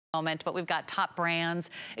moment, but we've got top brands,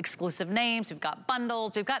 exclusive names, we've got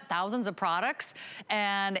bundles, we've got thousands of products,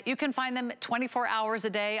 and you can find them 24 hours a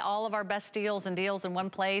day, all of our best deals and deals in one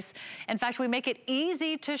place. In fact, we make it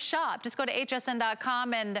easy to shop. Just go to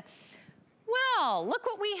hsn.com and, well, look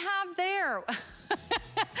what we have there.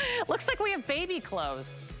 Looks like we have baby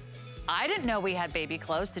clothes. I didn't know we had baby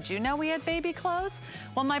clothes. Did you know we had baby clothes?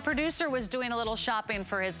 Well, my producer was doing a little shopping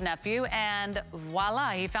for his nephew, and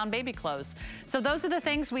voila, he found baby clothes. So those are the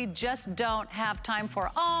things we just don't have time for.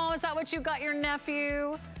 Oh, is that what you got your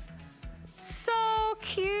nephew? So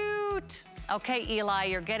cute. Okay, Eli,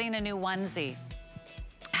 you're getting a new onesie.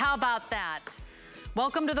 How about that?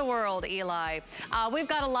 Welcome to the world, Eli. We've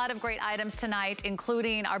got a lot of great items tonight,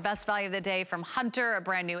 including our best value of the day from Hunter, a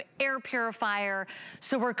brand new air purifier.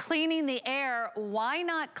 So we're cleaning the air. Why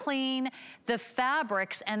not clean the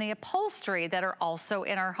fabrics and the upholstery that are also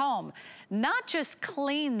in our home? Not just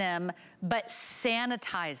clean them, but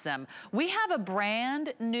sanitize them. We have a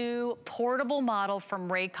brand new portable model from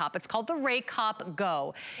Raycop. It's called the Raycop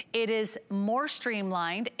GO. It is more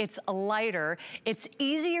streamlined, it's lighter, it's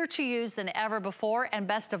easier to use than ever before, and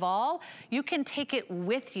best of all, you can take it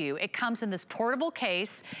with you. It comes in this portable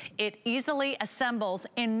case. It easily assembles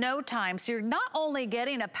in no time. So you're not only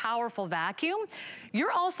getting a powerful vacuum,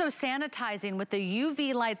 you're also sanitizing with the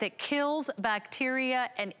UV light that kills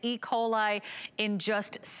bacteria and E. coli in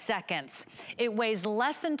just seconds. It weighs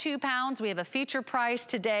less than 2 pounds. We have a feature price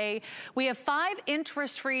today. We have 5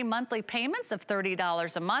 interest-free monthly payments of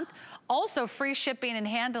 $30 a month. Also free shipping and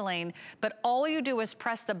handling, but all you do is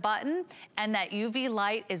press the button and that UV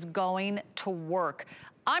light is going to work.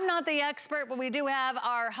 I'm not the expert, but we do have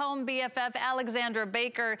our home BFF, Alexandra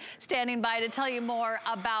Baker, standing by to tell you more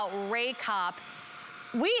about Raycop.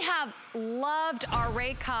 We have loved our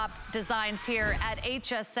Raycop designs here at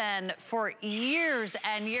HSN for years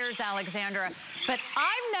and years, Alexandra, but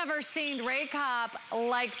I've never seen Raycop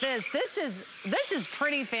like this. This is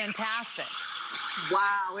pretty fantastic.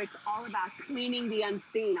 Wow, it's all about cleaning the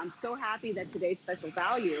unseen. I'm so happy that today's special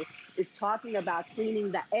value is talking about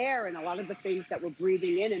cleaning the air and a lot of the things that we're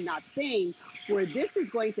breathing in and not seeing, where this is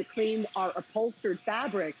going to clean our upholstered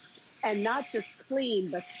fabrics and not just clean,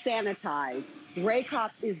 but sanitize.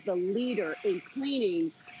 Raycop is the leader in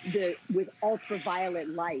cleaning with ultraviolet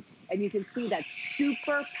light. And you can see that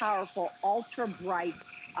super powerful, ultra bright,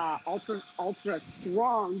 ultra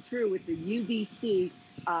strong, true, with the UVC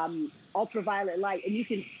ultraviolet light. And you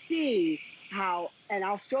can see how, and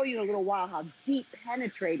I'll show you in a little while, how deep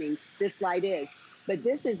penetrating this light is. But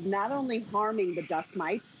this is not only harming the dust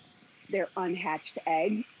mites, their unhatched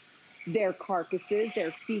eggs, their carcasses,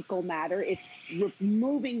 their fecal matter. It's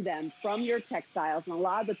removing them from your textiles and a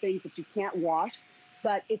lot of the things that you can't wash,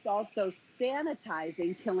 but it's also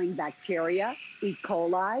sanitizing, killing bacteria, E.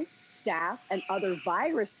 coli, staph, and other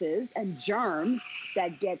viruses and germs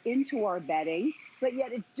that get into our bedding, but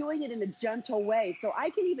yet it's doing it in a gentle way. So I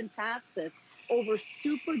can even pass this over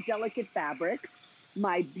super delicate fabrics,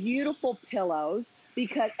 my beautiful pillows,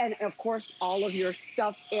 because, and of course, all of your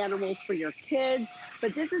stuffed animals for your kids.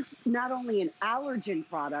 But this is not only an allergen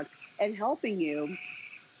product and helping you,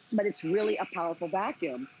 but it's really a powerful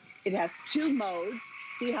vacuum. It has 2 modes.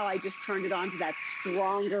 See how I just turned it on to that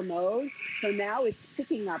stronger mode? So now it's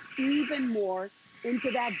picking up even more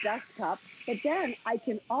into that dust cup. But then I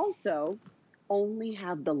can also only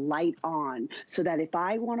have the light on, so that if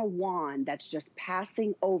I want a wand that's just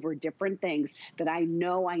passing over different things that I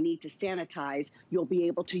know I need to sanitize, you'll be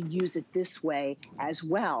able to use it this way as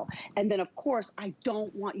well. And then of course, I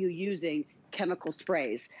don't want you using chemical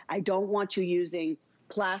sprays. I don't want you using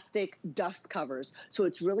plastic dust covers. So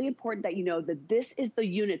it's really important that you know that this is the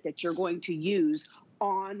unit that you're going to use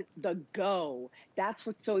on the go. That's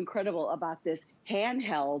what's so incredible about this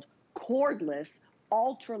handheld, cordless,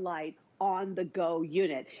 ultralight, on the go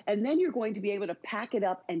unit. And then you're going to be able to pack it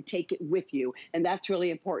up and take it with you. And that's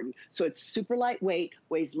really important. So it's super lightweight,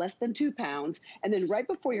 weighs less than 2 pounds. And then right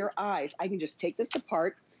before your eyes, I can just take this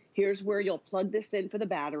apart. Here's where you'll plug this in for the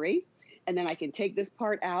battery. And then I can take this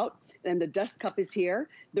part out. And the dust cup is here,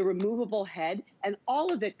 the removable head, and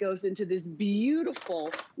all of it goes into this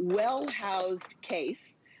beautiful, well-housed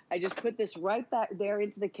case. I just put this right back there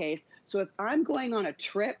into the case. So if I'm going on a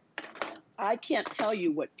trip, I can't tell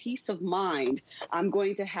you what peace of mind I'm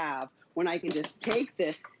going to have when I can just take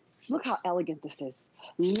this. Look how elegant this is.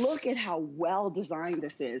 Look at how well designed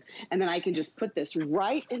this is. And then I can just put this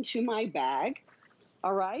right into my bag.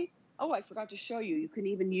 All right. Oh, I forgot to show you. You can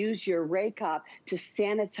even use your Raycop to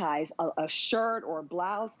sanitize a shirt or a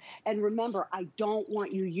blouse. And remember, I don't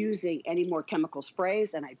want you using any more chemical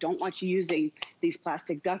sprays, and I don't want you using these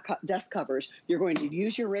plastic dust covers. You're going to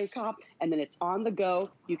use your Raycop, and then it's on the go.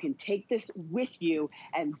 You can take this with you,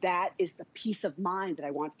 and that is the peace of mind that I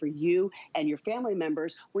want for you and your family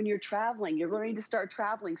members when you're traveling. You're going to start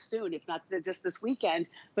traveling soon, if not just this weekend,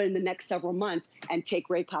 but in the next several months, and take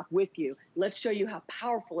Raycop with you. Let's show you how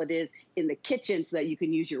powerful it is in the kitchen so that you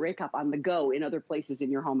can use your Raycop on the go in other places in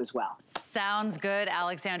your home as well. Sounds good,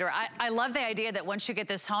 Alexandra. I love the idea that once you get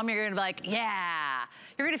this home, you're gonna be like, yeah.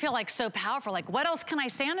 You're gonna feel like so powerful, like what else can I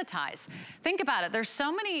sanitize? Think about it, there's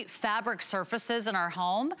so many fabric surfaces in our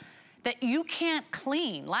home that you can't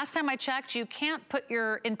clean. Last time I checked, you can't put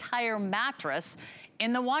your entire mattress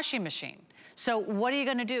in the washing machine. So what are you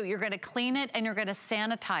gonna do? You're gonna clean it and you're gonna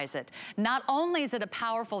sanitize it. Not only is it a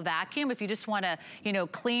powerful vacuum, if you just wanna, you know,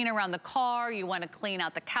 clean around the car, you wanna clean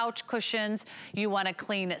out the couch cushions, you wanna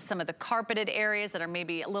clean some of the carpeted areas that are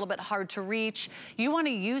maybe a little bit hard to reach. You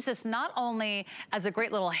wanna use this not only as a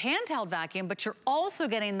great little handheld vacuum, but you're also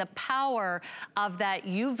getting the power of that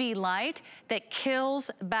UV light that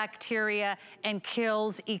kills bacteria and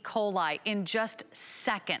kills E. coli in just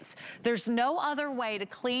seconds. There's no other way to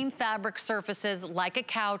clean fabric surfaces like a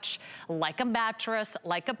couch, like a mattress,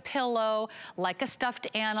 like a pillow, like a stuffed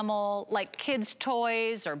animal, like kids'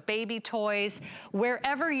 toys or baby toys.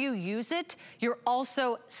 Wherever you use it, you're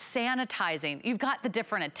also sanitizing. You've got the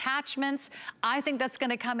different attachments. I think that's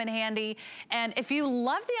gonna come in handy. And if you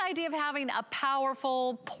love the idea of having a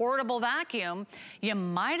powerful portable vacuum, you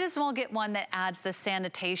might as well get one that adds the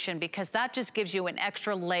sanitation, because that just gives you an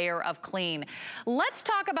extra layer of clean. Let's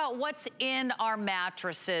talk about what's in our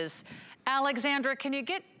mattresses. Alexandra, can you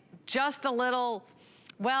get just a little,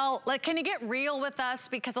 well, like, can you get real with us?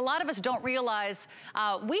 Because a lot of us don't realize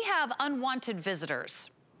we have unwanted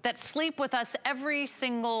visitors that sleep with us every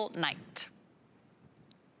single night.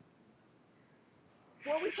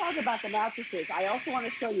 Before we talk about the mattresses, I also want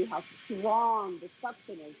to show you how strong the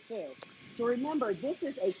suction is too. So remember, this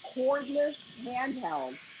is a cordless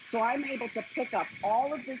handheld. So I'm able to pick up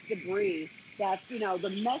all of this debris that's, you know, the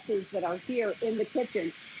messes that are here in the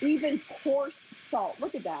kitchen, even coarse salt.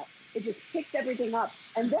 Look at that. It just picks everything up.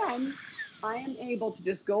 And then I am able to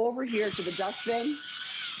just go over here to the dustbin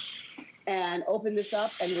and open this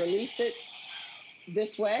up and release it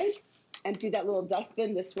this way, empty that little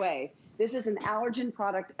dustbin this way. This is an allergen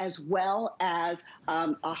product as well as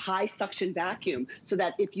a high suction vacuum, so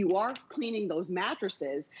that if you are cleaning those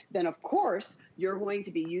mattresses, then of course you're going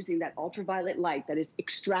to be using that ultraviolet light that is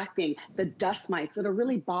extracting the dust mites that are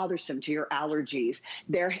really bothersome to your allergies,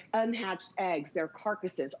 their unhatched eggs, their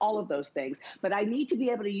carcasses, all of those things. But I need to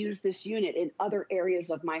be able to use this unit in other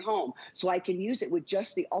areas of my home. So I can use it with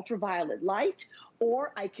just the ultraviolet light,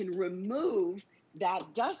 or I can remove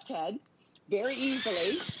that dust head very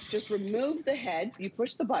easily. Just remove the head, you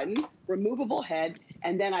push the button, removable head,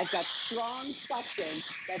 and then I've got strong suction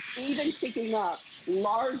that's even picking up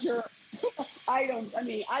larger items.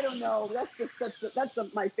 I don't know,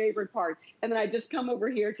 that's my favorite part. And then I just come over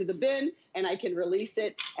here to the bin and I can release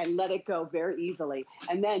it and let it go very easily.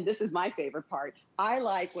 And then this is my favorite part. I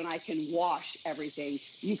like when I can wash everything.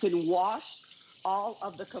 You can wash all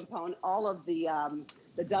of the component, all of the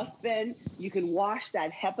dustbin. You can wash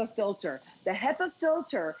that HEPA filter. The HEPA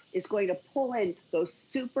filter is going to pull in those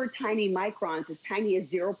super tiny microns, as tiny as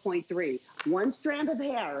 0.3. One strand of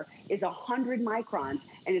hair is 100 microns,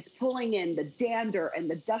 and it's pulling in the dander and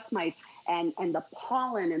the dust mites and the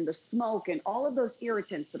pollen and the smoke and all of those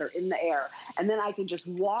irritants that are in the air. And then I can just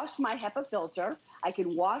wash my HEPA filter. I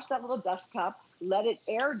can wash that little dust cup, let it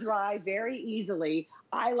air dry very easily.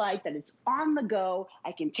 I like that it's on the go.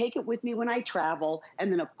 I can take it with me when I travel.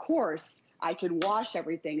 And then, of course, I can wash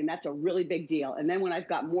everything, and that's a really big deal. And then when I've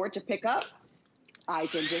got more to pick up, I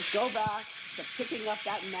can just go back to picking up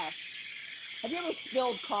that mess. Have you ever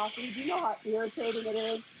spilled coffee? Do you know how irritating it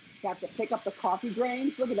is to have to pick up the coffee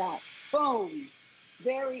grains? Look at that. Boom.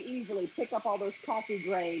 Very easily pick up all those coffee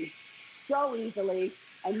grains so easily.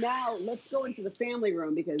 And now let's go into the family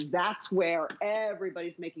room, because that's where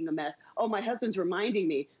everybody's making a mess. Oh, my husband's reminding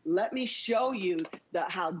me, let me show you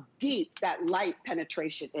how deep that light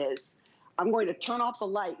penetration is. I'm going to turn off the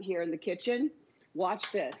light here in the kitchen.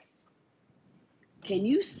 Watch this. Can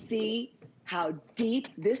you see how deep?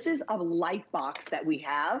 This is a light box that we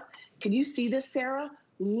have. Can you see this, Sarah?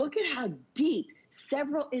 Look at how deep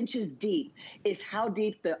several inches deep, is how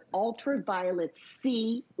deep the ultraviolet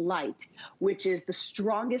C light, which is the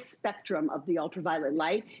strongest spectrum of the ultraviolet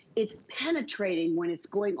light, it's penetrating when it's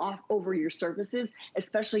going off over your surfaces,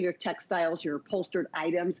 especially your textiles, your upholstered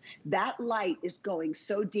items. That light is going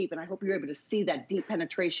so deep, and I hope you're able to see that deep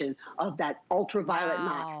penetration of that ultraviolet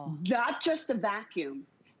light. Not just a vacuum,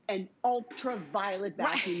 an ultraviolet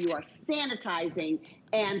vacuum. Right. You are sanitizing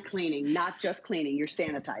and cleaning, not just cleaning, you're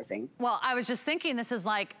sanitizing. Well, I was just thinking this is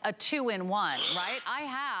like a 2-in-1, right? I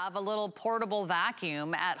have a little portable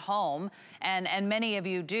vacuum at home, and many of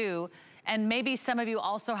you do, and maybe some of you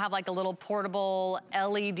also have like a little portable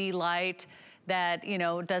LED light that, you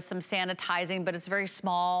know, does some sanitizing, but it's very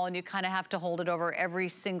small and you kind of have to hold it over every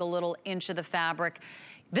single little inch of the fabric.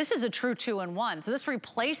 This is a true 2-in-1. So this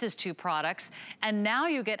replaces 2 products, and now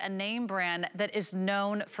you get a name brand that is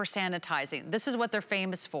known for sanitizing. This is what they're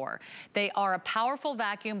famous for. They are a powerful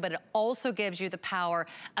vacuum, but it also gives you the power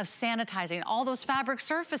of sanitizing all those fabric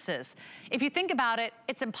surfaces. If you think about it,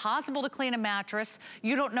 it's impossible to clean a mattress.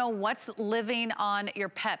 You don't know what's living on your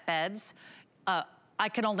pet beds. I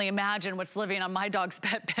can only imagine what's living on my dog's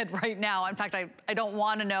pet bed right now. In fact, I don't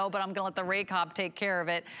want to know, but I'm gonna let the Raycop take care of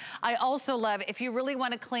it. I also love, if you really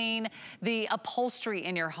want to clean the upholstery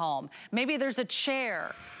in your home, maybe there's a chair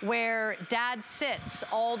where dad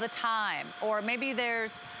sits all the time, or maybe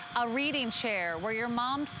there's a reading chair where your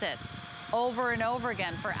mom sits over and over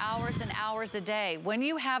again for hours and hours a day. When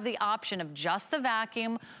you have the option of just the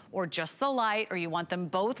vacuum or just the light, or you want them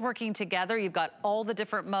both working together, you've got all the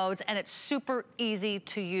different modes, and it's super easy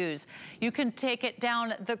to use. You can take it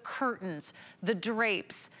down the curtains, the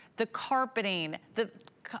drapes, the carpeting, the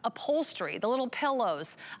upholstery, the little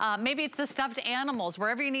pillows. Maybe it's the stuffed animals,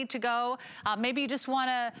 wherever you need to go. Maybe you just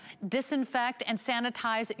wanna disinfect and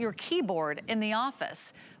sanitize your keyboard in the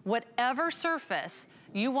office. Whatever surface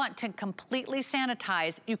you want to completely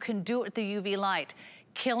sanitize, you can do it with the UV light,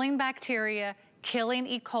 killing bacteria, killing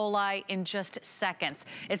E. coli in just seconds.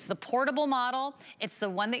 It's the portable model. It's the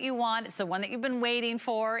one that you want. It's the one that you've been waiting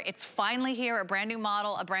for. It's finally here, a brand new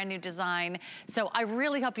model, a brand new design. So I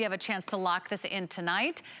really hope you have a chance to lock this in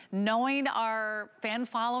tonight. Knowing our fan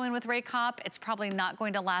following with Raycop, it's probably not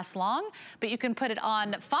going to last long, but you can put it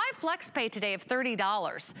on 5 flex pay today of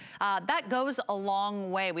 $30. That goes a long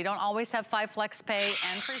way. We don't always have 5 flex pay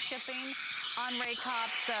and free shipping on Raycop,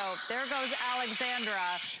 so there goes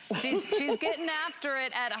Alexandra. She's getting after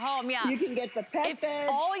it at home. Yeah, you can get the pet bed.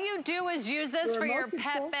 All you do is use this for your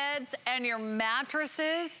pet beds and your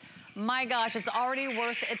mattresses. My gosh, it's already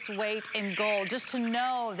worth its weight in gold just to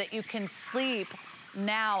know that you can sleep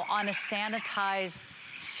now on a sanitized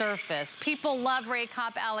surface. People love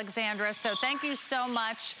Raycop, Alexandra, so thank you so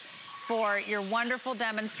much for your wonderful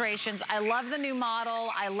demonstrations. I love the new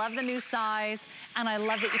model, I love the new size, and I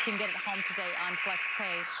love that you can get it home today on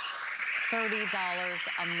FlexPay,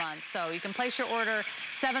 $30 a month. So you can place your order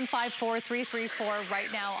 754-334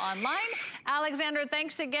 right now online. Alexandra,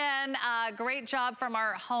 thanks again. Great job from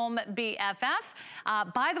our home BFF.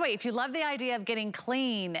 By the way, if you love the idea of getting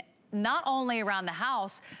clean, not only around the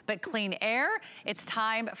house, but clean air, it's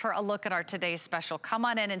time for a look at our today's special. Come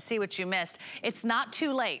on in and see what you missed. It's not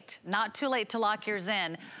too late to lock yours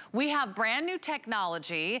in. We have brand new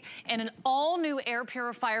technology and an all new air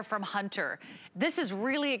purifier from Hunter. This is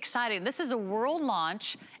really exciting. This is a world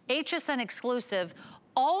launch, HSN exclusive,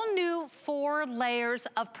 all new 4 layers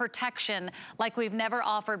of protection like we've never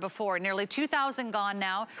offered before. Nearly 2,000 gone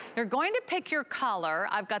now. You're going to pick your color.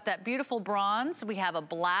 I've got that beautiful bronze. We have a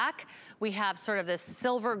black. We have sort of this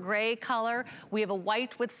silver gray color. We have a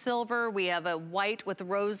white with silver. We have a white with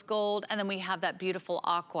rose gold. And then we have that beautiful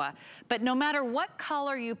aqua. But no matter what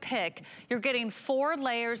color you pick, you're getting 4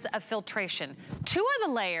 layers of filtration. 2 of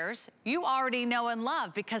the layers you already know and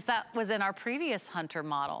love because that was in our previous Hunter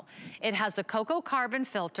model. It has the cocoa carbon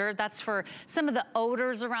filter. That's for some of the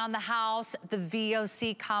odors around the house, the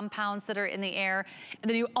VOC compounds that are in the air. And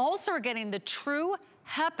then you also are getting the true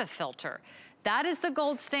HEPA filter. That is the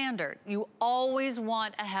gold standard. You always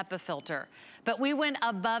want a HEPA filter. But we went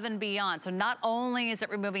above and beyond. So not only is it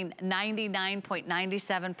removing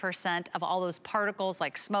 99.97% of all those particles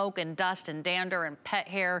like smoke and dust and dander and pet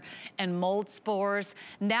hair and mold spores,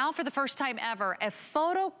 now for the first time ever, a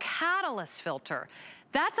photocatalyst filter.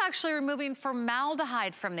 That's actually removing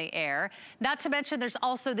formaldehyde from the air. Not to mention there's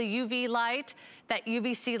also the UV light. That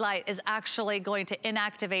UVC light is actually going to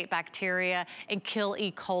inactivate bacteria and kill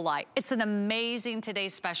E. coli. It's an amazing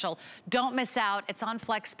today's special. Don't miss out. It's on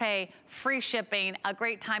FlexPay, free shipping, a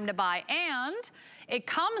great time to buy. And It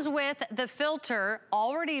comes with the filter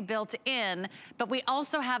already built in, but we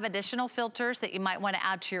also have additional filters that you might want to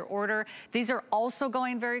add to your order. These are also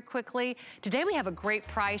going very quickly. Today we have a great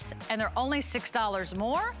price, and they're only $6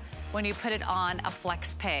 more when you put it on a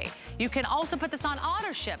flex pay. You can also put this on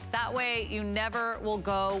auto ship. That way you never will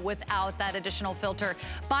go without that additional filter.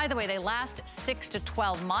 By the way, they last 6 to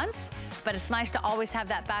 12 months, but it's nice to always have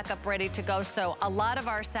that backup ready to go. So a lot of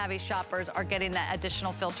our savvy shoppers are getting that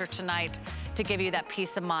additional filter tonight to give you that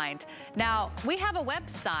peace of mind. Now, we have a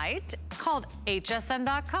website called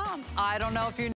hsn.com. I don't know if you